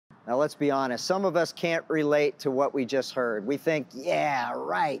Now, let's be honest. Some of us can't relate to what we just heard. We think, yeah,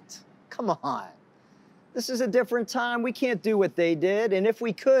 right. Come on. This is a different time. We can't do what they did. And if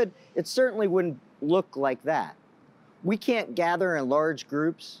we could, it certainly wouldn't look like that. We can't gather in large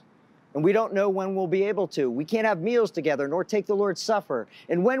groups, and we don't know when we'll be able to. We can't have meals together nor take the Lord's Supper.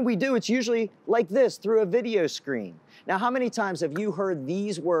 And when we do, it's usually like this, through a video screen. Now, how many times have you heard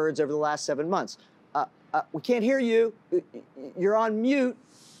these words over the last 7 months? We can't hear you. You're on mute.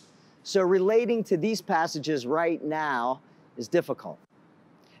 So relating to these passages right now is difficult.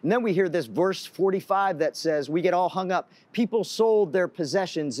 And then we hear this verse 45 that says, we get all hung up. People sold their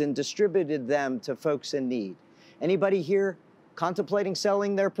possessions and distributed them to folks in need. Anybody here contemplating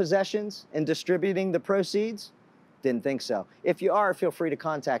selling their possessions and distributing the proceeds? Didn't think so. If you are, feel free to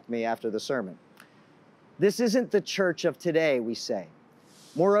contact me after the sermon. This isn't the church of today, we say.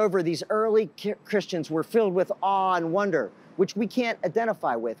 Moreover, these early Christians were filled with awe and wonder, which we can't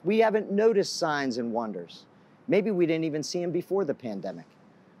identify with. We haven't noticed signs and wonders. Maybe we didn't even see them before the pandemic.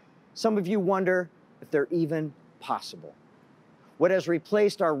 Some of you wonder if they're even possible. What has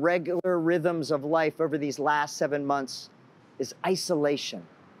replaced our regular rhythms of life over these last 7 months is isolation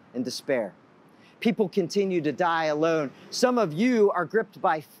and despair. People continue to die alone. Some of you are gripped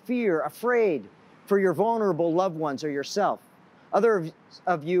by fear, afraid for your vulnerable loved ones or yourself. Others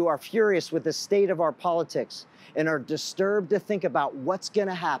of you are furious with the state of our politics and are disturbed to think about what's going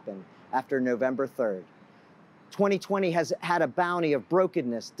to happen after November 3rd. 2020 has had a bounty of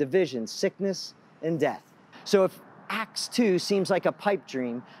brokenness, division, sickness, and death. So if Acts 2 seems like a pipe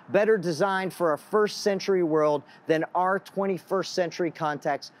dream, better designed for a first century world than our 21st century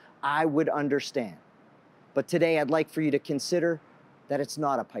context, I would understand. But today I'd like for you to consider that it's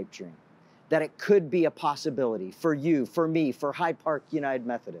not a pipe dream, that it could be a possibility for you, for me, for Hyde Park United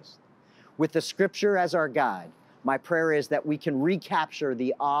Methodist. With the scripture as our guide, my prayer is that we can recapture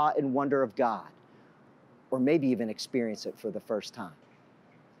the awe and wonder of God, or maybe even experience it for the first time.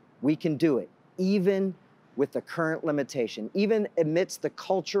 We can do it, even with the current limitation, even amidst the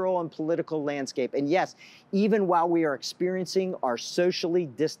cultural and political landscape, and yes, even while we are experiencing our socially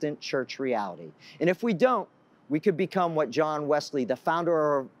distant church reality. And if we don't, we could become what John Wesley, the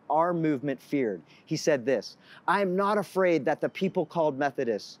founder of our movement, feared. He said this, "I am not afraid that the people called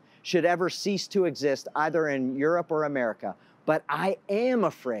Methodists should ever cease to exist either in Europe or America, but I am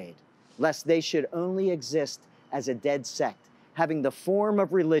afraid lest they should only exist as a dead sect, having the form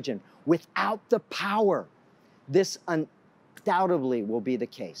of religion without the power. This undoubtedly will be the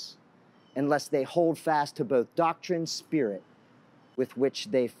case, unless they hold fast to both doctrine and spirit with which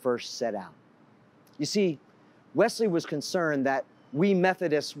they first set out." You see, Wesley was concerned that we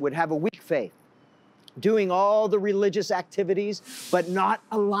Methodists would have a weak faith, doing all the religious activities, but not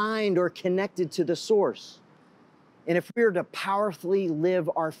aligned or connected to the source. And if we are to powerfully live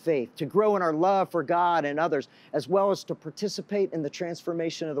our faith, to grow in our love for God and others, as well as to participate in the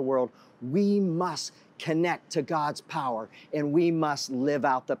transformation of the world, we must connect to God's power and we must live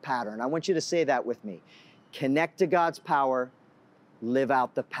out the pattern. I want you to say that with me. Connect to God's power, live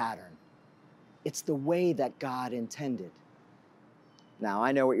out the pattern. It's the way that God intended. Now,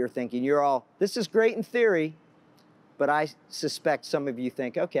 I know what you're thinking. You're all, this is great in theory, but I suspect some of you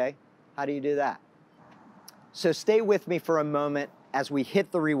think, okay, how do you do that? So stay with me for a moment as we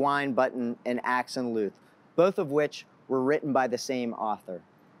hit the rewind button in Acts and Luke, both of which were written by the same author.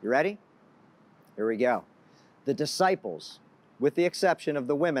 You ready? Here we go. The disciples, with the exception of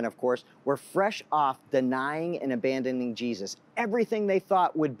the women, of course, were fresh off denying and abandoning Jesus. Everything they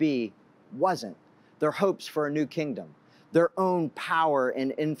thought would be wasn't. Their hopes for a new kingdom, their own power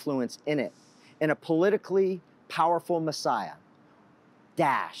and influence in it, and a politically powerful Messiah,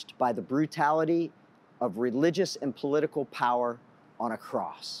 dashed by the brutality of religious and political power on a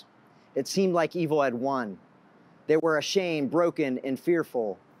cross. It seemed like evil had won. They were ashamed, broken, and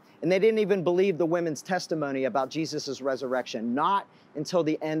fearful. And they didn't even believe the women's testimony about Jesus' resurrection, not until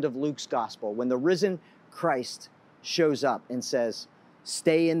the end of Luke's gospel, when the risen Christ shows up and says,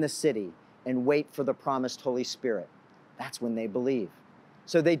 "Stay in the city and wait for the promised Holy Spirit." That's when they believe.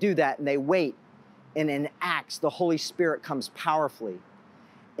 So they do that and they wait. And in Acts, the Holy Spirit comes powerfully.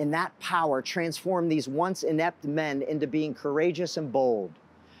 And that power transformed these once inept men into being courageous and bold.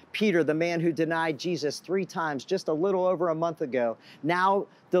 Peter, the man who denied Jesus 3 times just a little over a month ago, now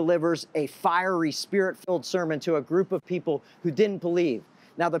delivers a fiery, spirit-filled sermon to a group of people who didn't believe.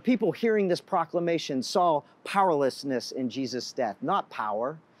 Now, the people hearing this proclamation saw powerlessness in Jesus' death, not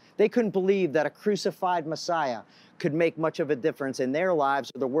power. They couldn't believe that a crucified Messiah could make much of a difference in their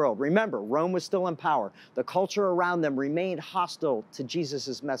lives or the world. Remember, Rome was still in power. The culture around them remained hostile to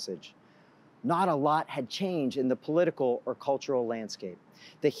Jesus' message. Not a lot had changed in the political or cultural landscape.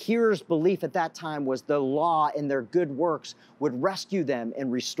 The hearers' belief at that time was the law and their good works would rescue them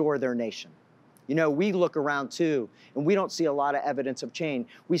and restore their nation. You know, we look around too, and we don't see a lot of evidence of change.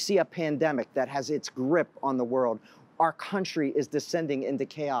 We see a pandemic that has its grip on the world. Our country is descending into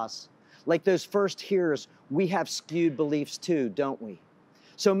chaos. Like those first hearers, we have skewed beliefs too, don't we?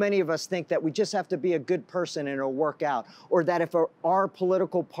 So many of us think that we just have to be a good person and it'll work out, or that if our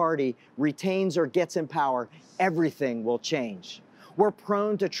political party retains or gets in power, everything will change. We're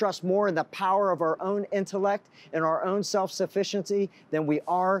prone to trust more in the power of our own intellect and our own self-sufficiency than we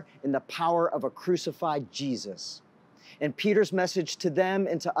are in the power of a crucified Jesus. And Peter's message to them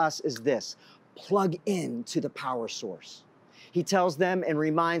and to us is this: plug in to the power source. He tells them and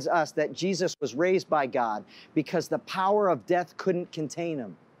reminds us that Jesus was raised by God because the power of death couldn't contain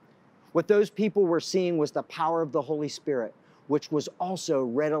him. What those people were seeing was the power of the Holy Spirit, which was also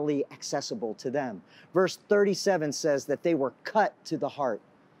readily accessible to them. Verse 37 says that they were cut to the heart.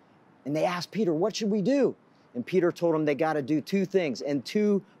 And they asked Peter, what should we do? And Peter told them they got to do two things, and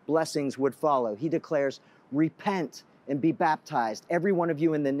two blessings would follow. He declares, repent and be baptized, every one of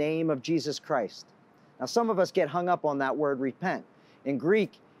you, in the name of Jesus Christ. Now, some of us get hung up on that word repent. In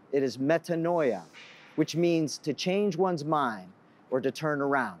Greek, it is metanoia, which means to change one's mind or to turn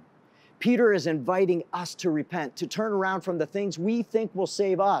around. Peter is inviting us to repent, to turn around from the things we think will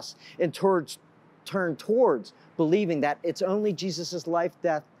save us and turn towards believing that it's only Jesus' life,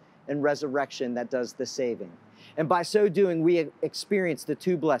 death, and resurrection that does the saving. And by so doing, we experience the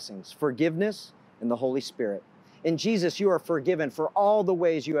two blessings, forgiveness and the Holy Spirit. In Jesus, you are forgiven for all the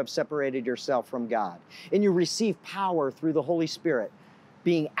ways you have separated yourself from God. And you receive power through the Holy Spirit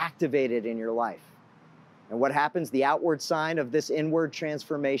being activated in your life. And what happens? The outward sign of this inward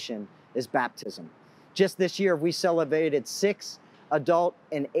transformation is baptism. Just this year, we celebrated 6 adult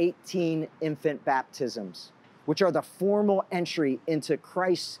and 18 infant baptisms, which are the formal entry into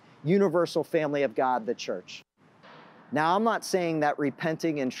Christ's universal family of God, the church. Now, I'm not saying that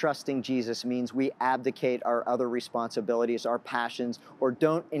repenting and trusting Jesus means we abdicate our other responsibilities, our passions, or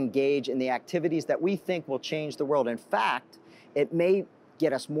don't engage in the activities that we think will change the world. In fact, it may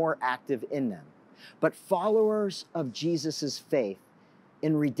get us more active in them. But followers of Jesus' faith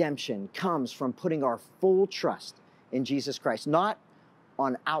in redemption comes from putting our full trust in Jesus Christ, not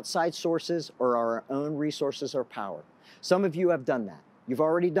on outside sources or our own resources or power. Some of you have done that. You've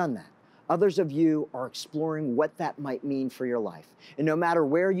already done that. Others of you are exploring what that might mean for your life. And no matter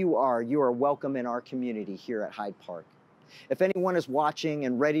where you are welcome in our community here at Hyde Park. If anyone is watching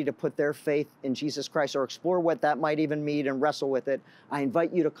and ready to put their faith in Jesus Christ or explore what that might even mean and wrestle with it, I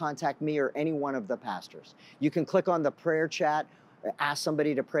invite you to contact me or any one of the pastors. You can click on the prayer chat, ask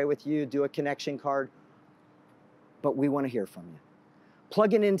somebody to pray with you, do a connection card, but we want to hear from you.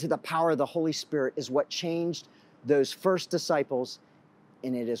 Plugging into the power of the Holy Spirit is what changed those first disciples,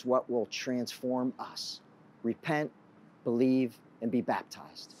 and it is what will transform us. Repent, believe, and be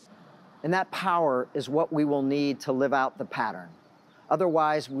baptized. And that power is what we will need to live out the pattern.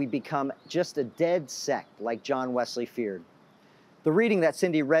 Otherwise, we become just a dead sect like John Wesley feared. The reading that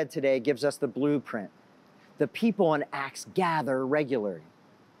Cindy read today gives us the blueprint. The people in Acts gather regularly.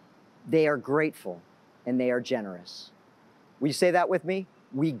 They are grateful and they are generous. Will you say that with me?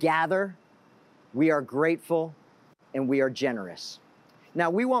 We gather, we are grateful, and we are generous. Now,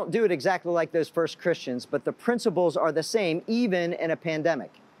 we won't do it exactly like those first Christians, but the principles are the same even in a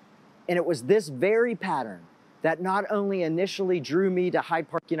pandemic. And it was this very pattern that not only initially drew me to Hyde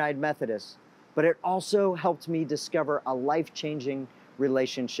Park United Methodist, but it also helped me discover a life-changing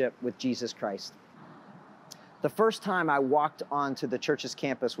relationship with Jesus Christ. The first time I walked onto the church's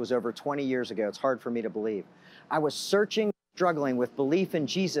campus was over 20 years ago. It's hard for me to believe. I was searching, struggling with belief in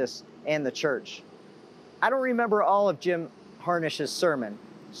Jesus and the church. I don't remember all of Jim Harnish's sermon.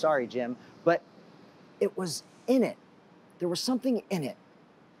 Sorry, Jim, but it was in it. There was something in it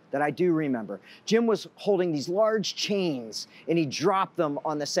that I do remember. Jim was holding these large chains and he dropped them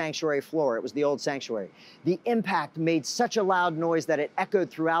on the sanctuary floor. It was the old sanctuary. The impact made such a loud noise that it echoed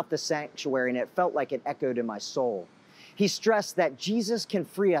throughout the sanctuary and it felt like it echoed in my soul. He stressed that Jesus can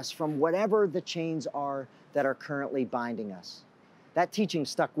free us from whatever the chains are that are currently binding us. That teaching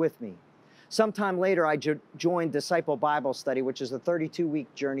stuck with me. Sometime later, I joined Disciple Bible Study, which is a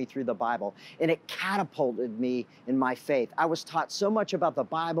 32-week journey through the Bible, and it catapulted me in my faith. I was taught so much about the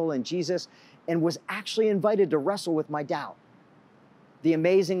Bible and Jesus and was actually invited to wrestle with my doubt. The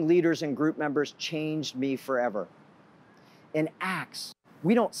amazing leaders and group members changed me forever. In Acts,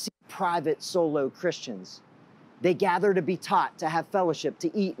 we don't see private solo Christians. They gather to be taught, to have fellowship,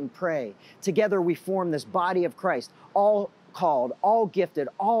 to eat and pray. Together we form this body of Christ, all called, all gifted,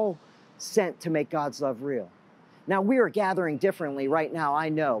 all sent to make God's love real. Now, we are gathering differently right now, I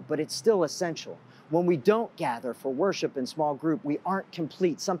know, but it's still essential. When we don't gather for worship in small group, we aren't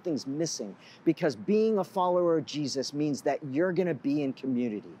complete. Something's missing, because being a follower of Jesus means that you're going to be in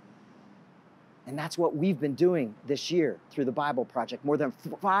community. And that's what we've been doing this year through the Bible Project. More than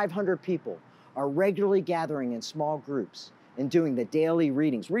 500 people are regularly gathering in small groups and doing the daily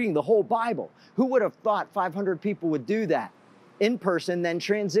readings, reading the whole Bible. Who would have thought 500 people would do that in person, then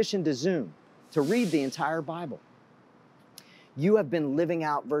transition to Zoom to read the entire Bible? You have been living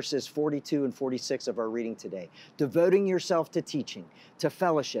out verses 42 and 46 of our reading today, devoting yourself to teaching, to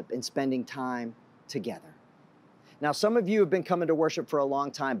fellowship, and spending time together. Now, some of you have been coming to worship for a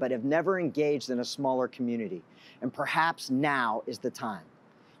long time, but have never engaged in a smaller community. And perhaps now is the time.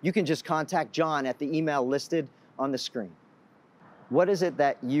 You can just contact John at the email listed on the screen. What is it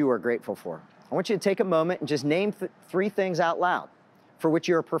that you are grateful for? I want you to take a moment and just name 3 things out loud for which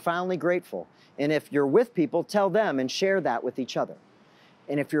you are profoundly grateful. And if you're with people, tell them and share that with each other.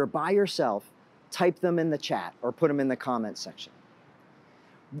 And if you're by yourself, type them in the chat or put them in the comment section.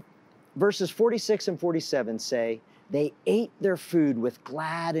 Verses 46 and 47 say, they ate their food with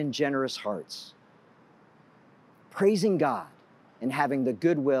glad and generous hearts, praising God and having the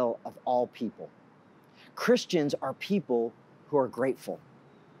goodwill of all people. Christians are people who are grateful.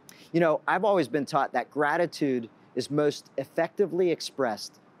 You know, I've always been taught that gratitude is most effectively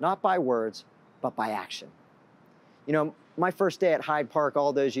expressed, not by words, but by action. You know, my first day at Hyde Park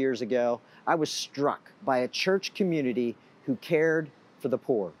all those years ago, I was struck by a church community who cared for the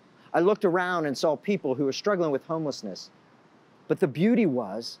poor. I looked around and saw people who were struggling with homelessness. But the beauty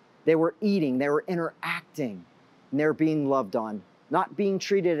was they were eating, they were interacting, and they were being loved on, not being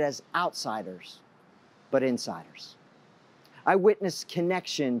treated as outsiders, but insiders. I witnessed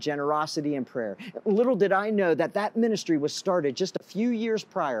connection, generosity, and prayer. Little did I know that that ministry was started just a few years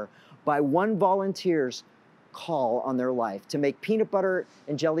prior by one volunteer's call on their life to make peanut butter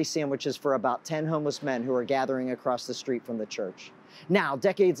and jelly sandwiches for about 10 homeless men who were gathering across the street from the church. Now,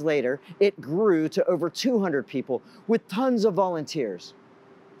 decades later, it grew to over 200 people with tons of volunteers.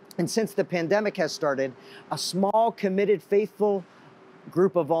 And since the pandemic has started, a small, committed, faithful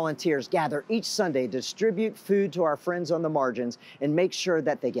group of volunteers gather each Sunday to distribute food to our friends on the margins and make sure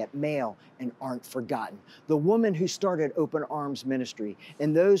that they get mail and aren't forgotten. The woman who started Open Arms Ministry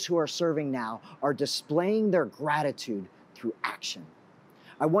and those who are serving now are displaying their gratitude through action.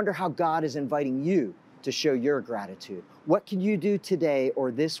 I wonder how God is inviting you to show your gratitude. What can you do today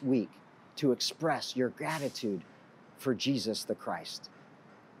or this week to express your gratitude for Jesus the Christ?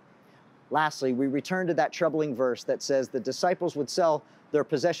 Lastly, we return to that troubling verse that says the disciples would sell their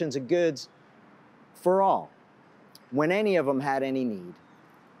possessions and goods for all, when any of them had any need.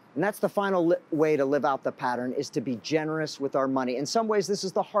 And that's the final way to live out the pattern, is to be generous with our money. In some ways, this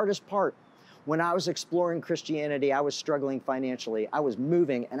is the hardest part. When I was exploring Christianity, I was struggling financially. I was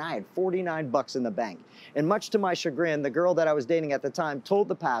moving and I had 49 bucks in the bank. And much to my chagrin, the girl that I was dating at the time told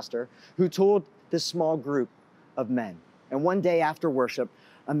the pastor, who told this small group of men. And one day after worship,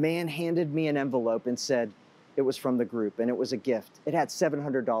 a man handed me an envelope and said it was from the group and it was a gift. It had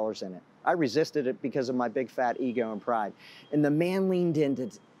 $700 in it. I resisted it because of my big fat ego and pride. And the man leaned into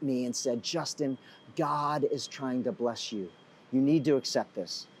me and said, Justin, God is trying to bless you. You need to accept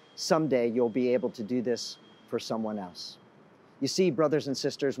this. Someday you'll be able to do this for someone else. You see, brothers and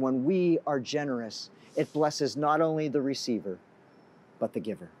sisters, when we are generous, it blesses not only the receiver, but the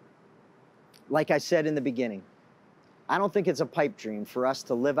giver. Like I said in the beginning, I don't think it's a pipe dream for us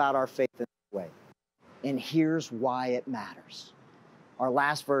to live out our faith in this way. And here's why it matters. Our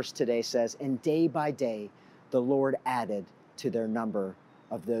last verse today says, and day by day, the Lord added to their number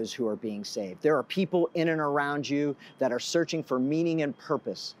of those who are being saved. There are people in and around you that are searching for meaning and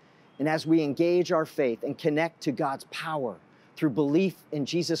purpose. And as we engage our faith and connect to God's power through belief in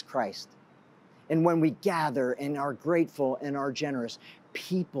Jesus Christ, and when we gather and are grateful and are generous,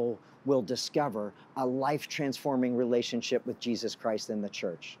 people will discover a life-transforming relationship with Jesus Christ in the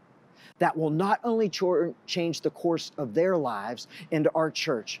church that will not only change the course of their lives and our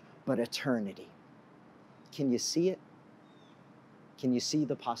church, but eternity. Can you see it? Can you see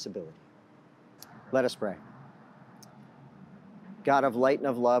the possibility? Let us pray. God of light and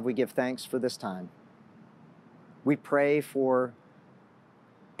of love, we give thanks for this time. We pray for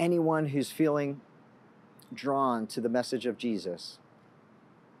anyone who's feeling drawn to the message of Jesus,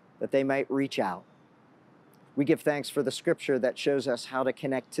 that they might reach out. We give thanks for the scripture that shows us how to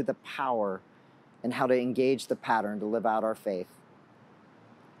connect to the power and how to engage the pattern to live out our faith.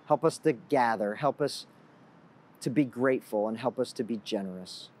 Help us to gather, help us to be grateful, and help us to be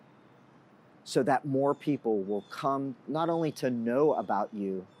generous, so that more people will come not only to know about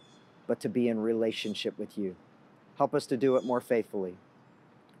you, but to be in relationship with you. Help us to do it more faithfully.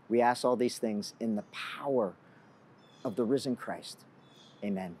 We ask all these things in the power of the risen Christ.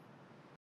 Amen.